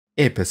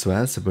E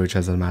pessoal, sobre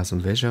trazendo mais um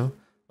vídeo.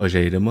 Hoje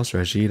iremos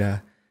reagir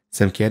a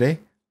Sem Querer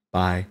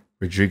by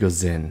Rodrigo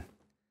Zin.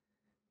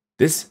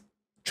 This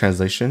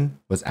translation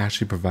was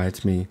actually provided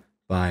to me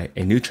by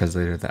a new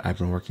translator that I've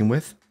been working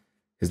with.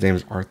 His name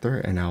is Arthur,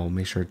 and I will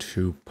make sure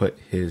to put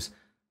his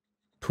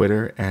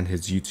Twitter and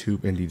his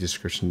YouTube in the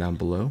description down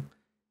below.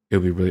 It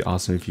would be really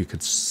awesome if you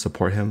could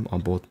support him on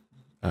both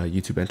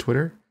YouTube and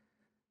Twitter.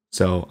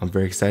 So I'm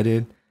very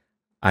excited.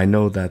 I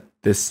know that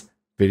this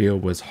video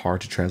was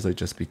hard to translate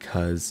just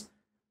because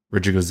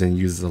Rodrigo Zin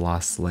uses a lot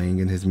of slang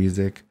in his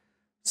music.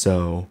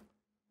 So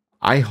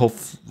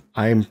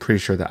I'm pretty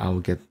sure that I will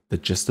get the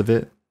gist of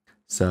it.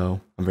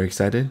 So I'm very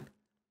excited.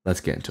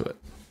 Let's get into it.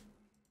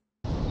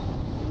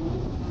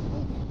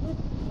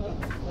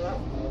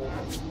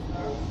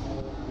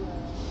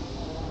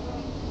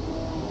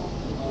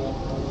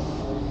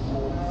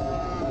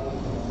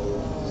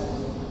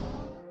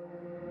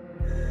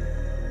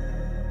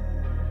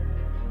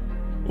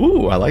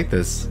 Ooh, I like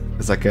this.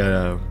 It's like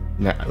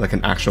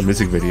an actual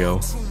music video.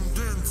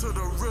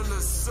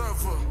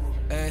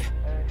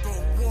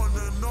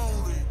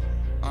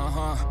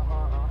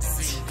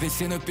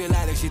 Cresci no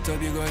pilar, eu tô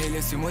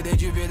bigorrilha. Se mudei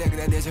de vida,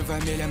 agradeço a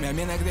família. Minha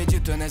mina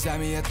acreditou nessa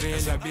minha trilha.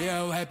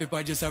 Sabia, o rap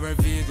pode salvar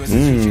vidas.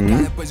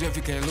 Cara, depois eu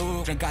fiquei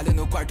louco. Trancado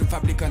no quarto,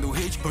 fabricando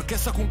hit. Porque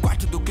só com um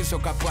quarto do que sou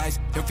capaz.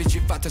 Eu fiz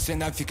de fato, a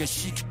cena fica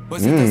chique.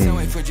 Ostentação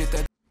é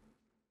fodida.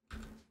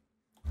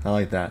 I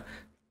like that.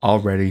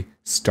 Already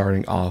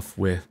starting off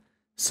with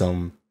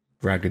some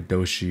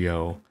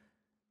braggadocio.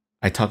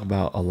 I talk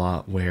about a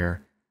lot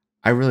where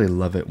I really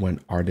love it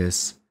when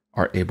artists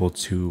are able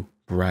to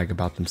brag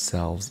about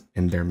themselves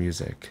in their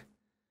music.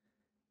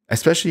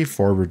 Especially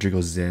for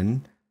Rodrigo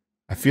Zin.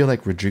 I feel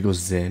like Rodrigo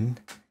Zin,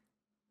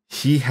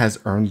 he has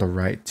earned the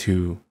right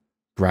to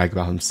brag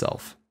about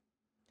himself.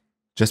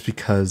 Just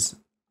because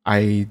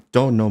I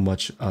don't know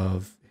much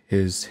of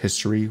his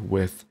history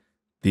with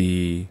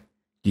the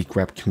geek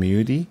rap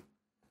community.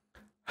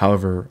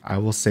 However, I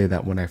will say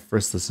that when I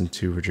first listened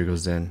to Rodrigo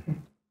Zin,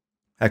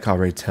 I could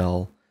already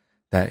tell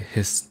that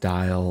his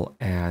style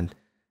and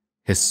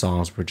his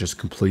songs were just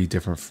completely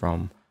different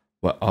from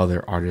what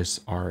other artists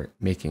are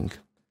making.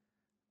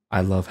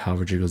 I love how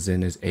Rodrigo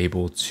Zin is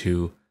able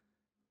to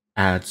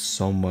add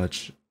so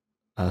much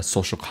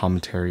social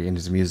commentary in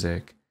his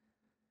music.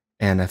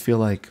 And I feel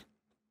like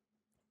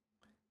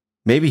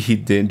maybe he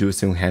didn't do it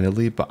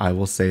single-handedly, but I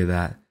will say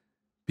that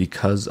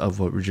because of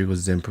what Rodrigo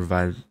Zin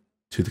provided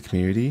to the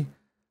community,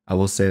 I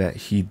will say that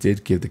he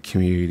did give the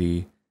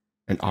community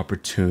an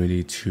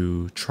opportunity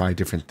to try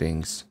different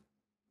things.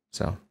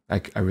 So I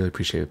really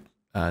appreciate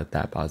that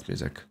about his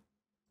music.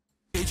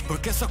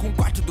 Porque só com um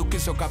quarto do que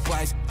sou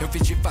capaz. Eu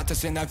fiz de fato, a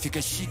cena fica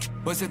chique.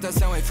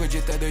 Ostentação é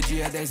fodida do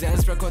dia. 10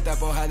 anos pra contar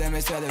porrada. Minha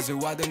história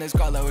zoada na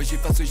escola. Hoje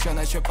faço show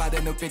na chupada.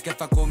 No pique a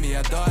facu me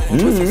adora.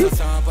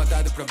 Sensação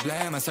apontada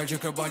problema. Sorte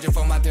que o bonde é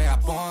formato e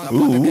aponta. A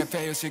ponta que é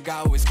feio,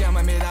 cigarro. O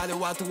esquema mirado,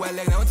 o alto é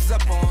legal, não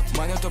desaponta.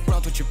 Mano, eu tô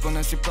pronto, tipo,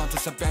 nasci pronto.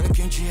 Sabendo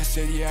que um dia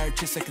seria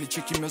artista.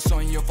 Critique meu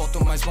sonho e eu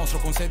volto mais monstro.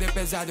 Com CD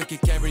pesado que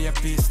quebre a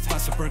pista.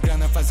 Passo por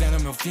grana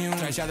fazendo meu filme.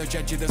 Trajado de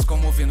Adidas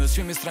como vi nos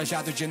filmes.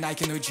 Trajado de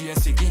Nike no dia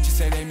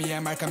seguinte. Serei minha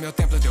marca, meu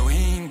templo deu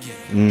ringue.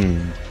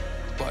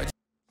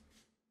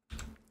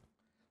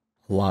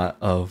 A lot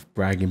of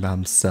bragging about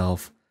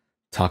himself,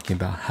 talking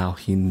about how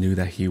he knew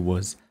that he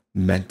was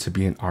meant to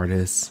be an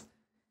artist.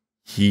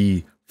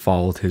 He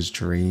followed his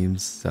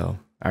dreams, so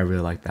I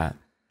really like that.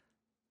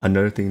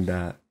 Another thing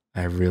that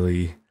I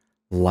really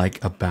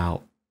like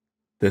about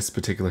this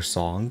particular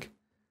song,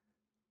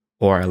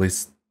 or at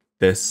least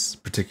this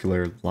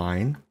particular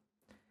line,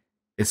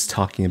 it's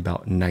talking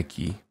about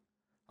Nike.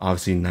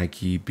 Obviously,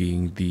 Nike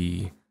being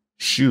the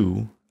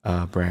shoe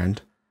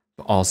brand,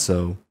 but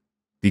also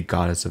the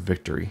goddess of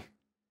victory.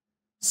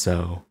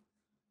 So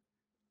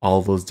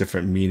all those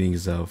different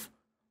meanings of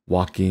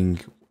walking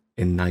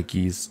in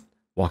Nikes,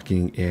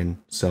 walking in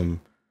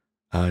some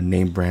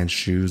name brand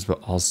shoes,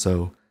 but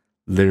also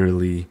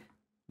literally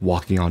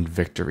walking on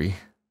victory.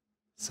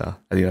 So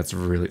I think that's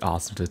really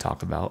awesome to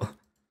talk about.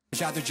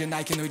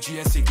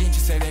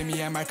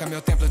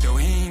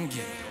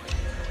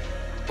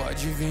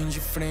 Pode vir de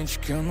frente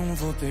que eu não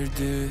vou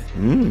perder.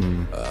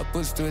 A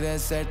postura é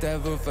certa,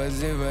 vou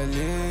fazer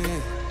valer.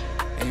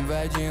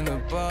 Invadindo o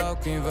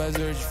palco,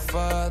 invasor de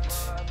fato.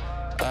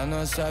 A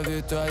nossa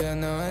vitória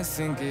não é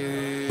sem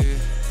querer.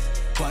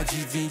 Pode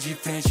vir de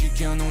frente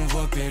que eu não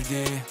vou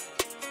perder.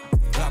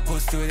 A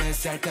postura é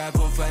certa,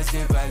 vou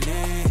fazer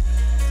valer.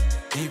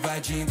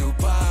 Invadindo o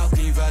palco,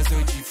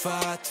 invasor de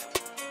fato.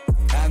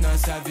 A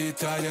nossa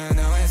vitória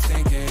não é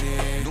sem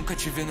querer. Nunca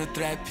te vi no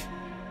trap.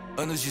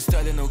 Anos de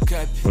história no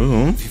cap.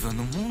 Viva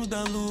no mundo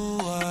da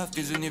lua.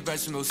 Fiz o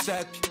universo meu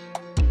CEP.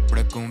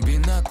 Pra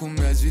combinar com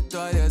minhas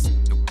vitórias.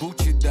 No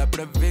boot dá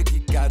pra ver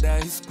que cada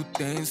risco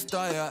tem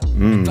história.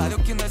 É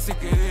claro que não é sem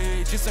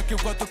querer. Diz aqui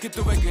o quanto que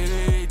tu vai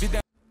querer. Vida...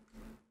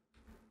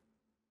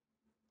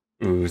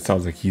 Ooh, it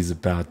sounds like he's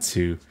about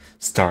to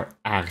start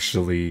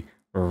actually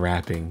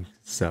rapping.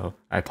 So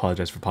I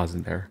apologize for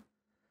pausing there.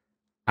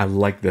 I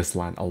like this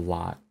line a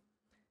lot.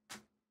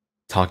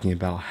 Talking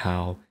about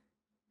how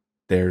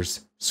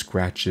there's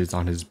scratches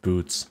on his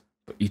boots,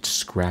 but each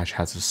scratch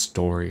has a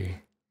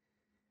story.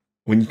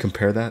 When you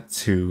compare that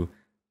to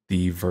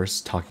the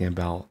verse talking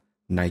about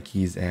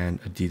Nikes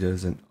and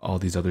Adidas and all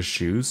these other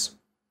shoes,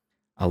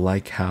 I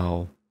like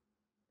how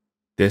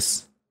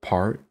this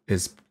part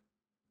is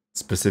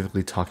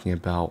specifically talking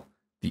about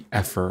the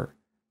effort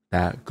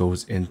that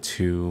goes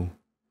into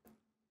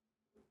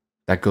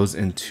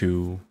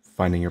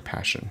finding your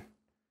passion.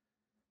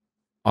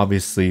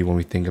 Obviously, when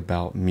we think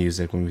about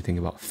music, when we think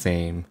about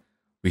fame,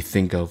 we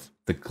think of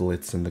the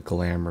glitz and the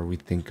glamour. We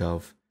think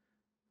of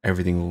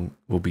everything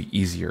will be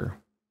easier.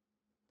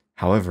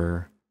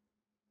 However,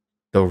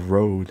 the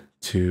road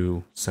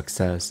to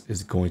success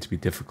is going to be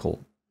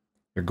difficult.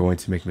 You're going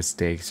to make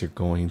mistakes. You're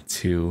going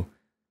to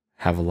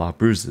have a lot of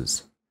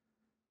bruises.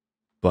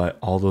 But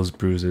all those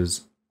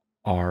bruises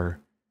are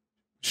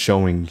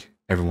showing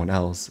everyone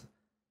else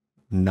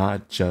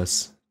not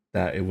just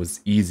that it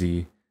was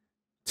easy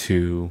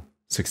to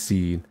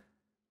succeed,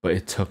 but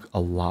it took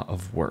a lot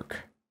of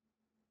work.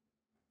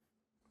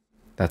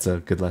 That's a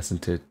good lesson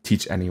to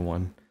teach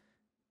anyone,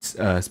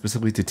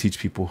 specifically to teach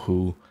people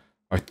who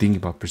are thinking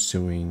about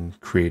pursuing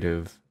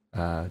creative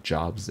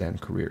jobs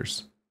and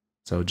careers.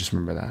 So just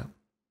remember that.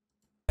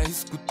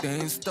 Risco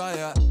tem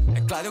história,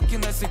 é claro que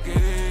não é sem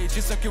querer.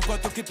 Diz aqui o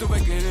quanto que tu vai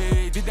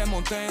querer. Vida é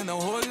montanha, não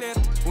roleta.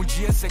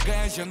 Dia você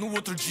ganha, já no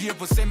outro dia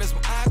você mesmo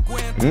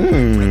aguenta.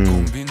 Pra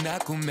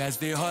combinar com minhas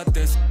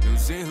derrotas,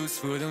 meus erros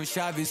foram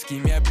chaves que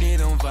me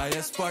abriram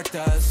várias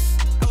portas.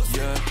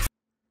 Yeah.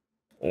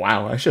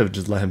 Wow, I should have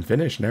just let him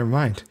finish. Never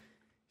mind.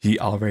 He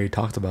already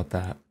talked about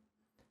that.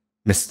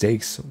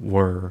 Mistakes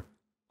were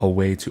a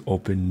way to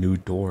open new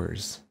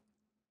doors.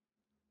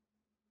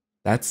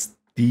 That's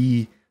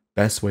the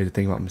best way to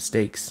think about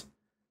mistakes.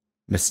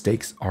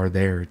 Mistakes are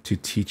there to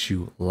teach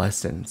you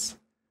lessons.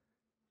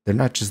 They're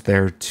not just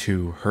there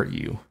to hurt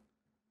you.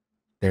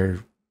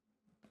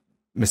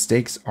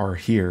 Mistakes are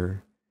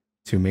here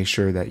to make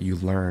sure that you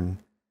learn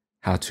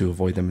how to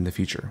avoid them in the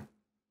future.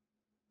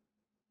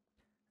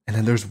 And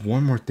then there's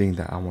one more thing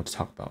that I want to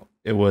talk about.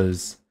 It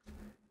was,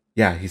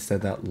 he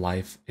said that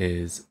life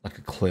is like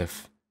a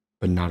cliff,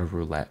 but not a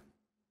roulette.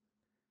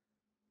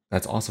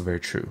 That's also very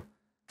true.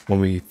 When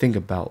we think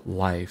about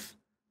life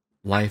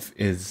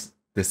is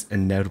this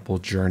inevitable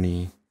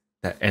journey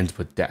that ends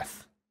with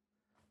death.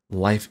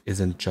 Life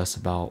isn't just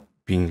about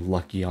being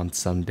lucky on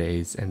some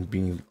days and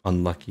being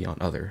unlucky on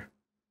other.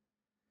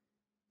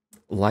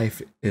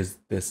 Life is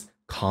this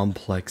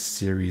complex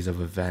series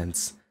of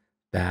events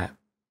that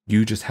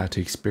you just have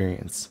to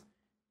experience.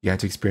 You have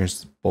to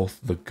experience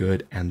both the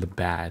good and the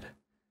bad.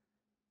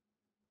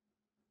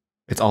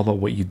 It's all about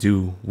what you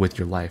do with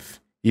your life.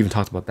 He even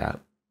talked about that.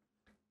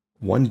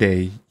 One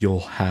day you'll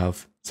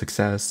have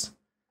success.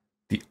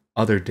 The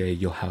other day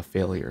you'll have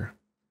failure.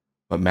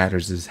 What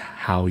matters is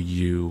how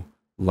you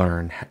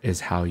learn,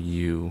 is how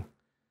you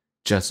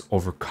just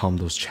overcome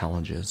those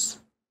challenges.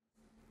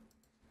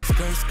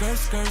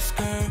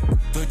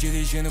 Tô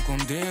dirigindo com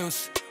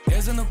Deus,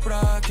 rezando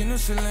pra que no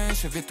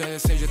silêncio a vitória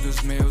seja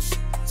dos meus.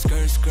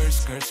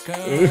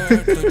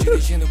 Tô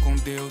dirigindo com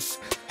Deus,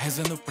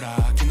 rezando pra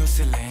que no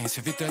silêncio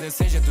a vitória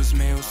seja dos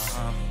meus.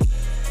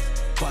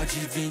 Pode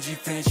vir de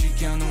frente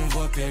que eu não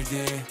vou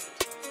perder.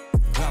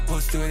 A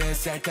postura é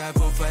certa,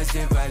 vou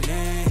fazer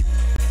valer.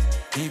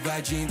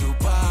 Invadindo o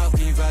palco,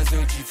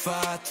 invasor de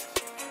fato.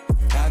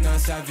 A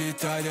nossa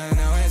vitória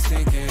não é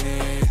sem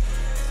querer.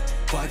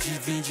 Pode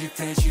vir de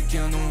frente que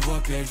eu não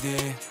vou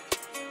perder.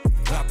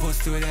 A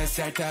postura é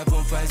certa,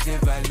 vou fazer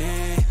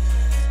valer.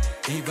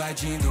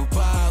 Invadindo o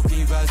palco,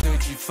 invasor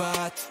de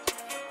fato.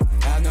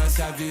 A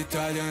nossa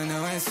vitória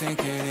não é sem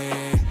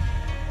querer.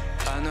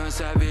 A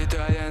nossa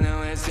vitória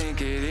não é sem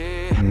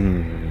querer.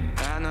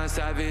 A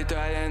nossa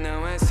vitória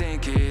não é sem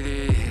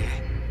querer.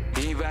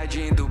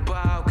 Invadindo o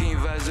palco,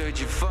 invasor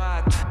de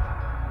fato.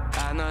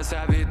 A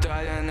nossa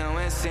vitória não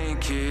é sem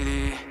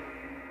querer.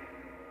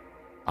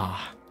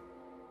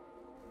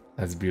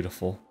 That's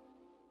beautiful.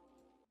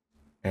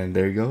 And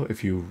there you go.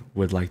 If you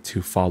would like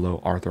to follow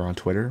Arthur on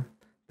Twitter,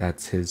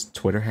 that's his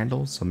Twitter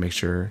handle. So make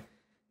sure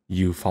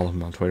you follow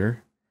him on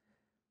Twitter.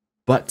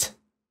 But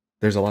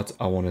there's a lot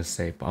I want to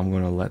say, but I'm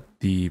going to let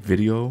the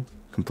video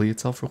complete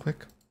itself real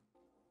quick.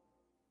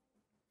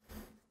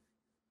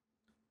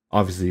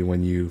 Obviously,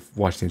 when you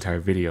watch the entire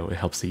video, it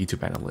helps the YouTube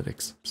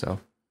analytics. So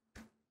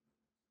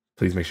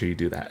please make sure you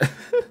do that.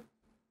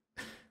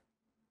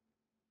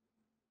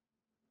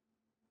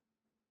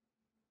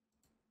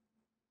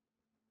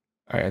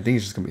 All right, I think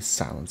it's just going to be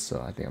silence. So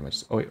I think I'm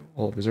just... Oh, wait.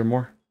 Oh, is there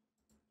more?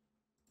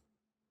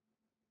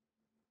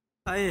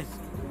 Aê.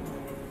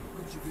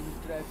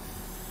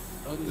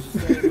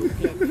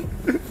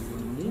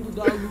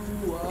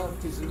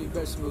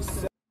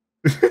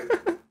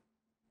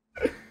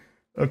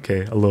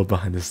 Okay, a little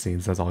behind the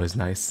scenes. That's always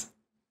nice.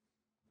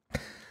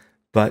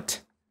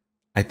 But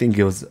I think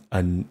it was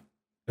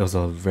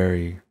a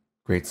very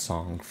great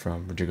song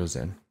from Rodrigo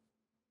Zin.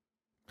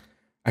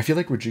 I feel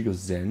like Rodrigo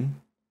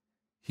Zin,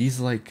 he's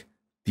like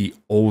the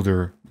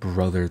older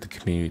brother of the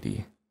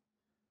community.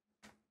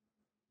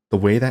 The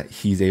way that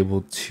he's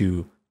able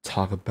to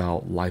talk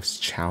about life's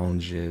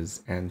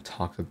challenges and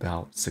talk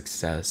about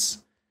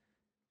success.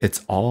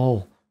 It's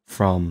all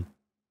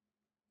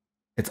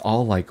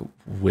like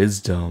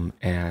wisdom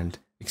and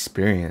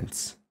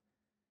experience.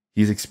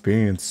 He's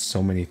experienced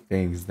so many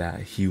things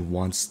that he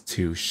wants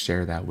to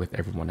share that with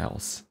everyone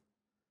else.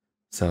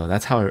 So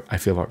that's how I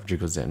feel about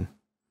Rodrigo Zin.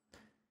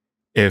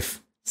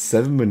 If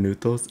 7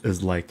 Minutos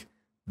is like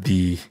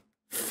the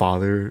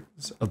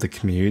fathers of the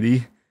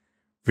community,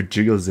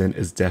 Rodrigo Zin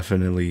is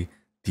definitely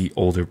the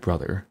older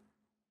brother.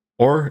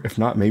 Or if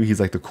not, maybe he's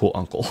like the cool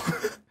uncle,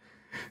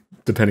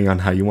 depending on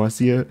how you want to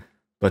see it.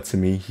 But to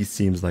me, he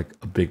seems like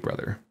a big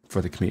brother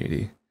for the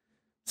community.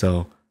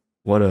 So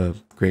what a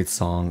great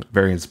song.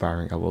 Very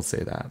inspiring, I will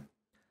say that.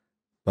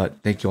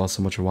 But thank you all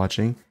so much for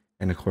watching.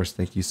 And of course,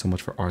 thank you so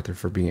much for Arthur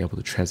for being able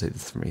to translate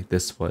this for me.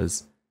 This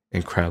was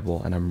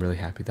incredible, and I'm really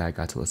happy that I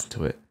got to listen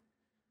to it.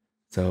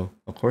 So,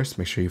 of course,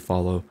 make sure you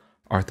follow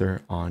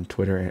Arthur on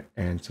Twitter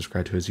and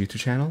subscribe to his YouTube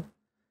channel.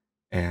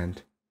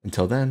 And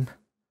until then,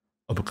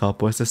 obrigado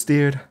por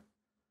assistir.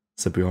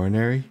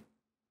 Subordinary.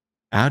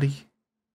 Howdy.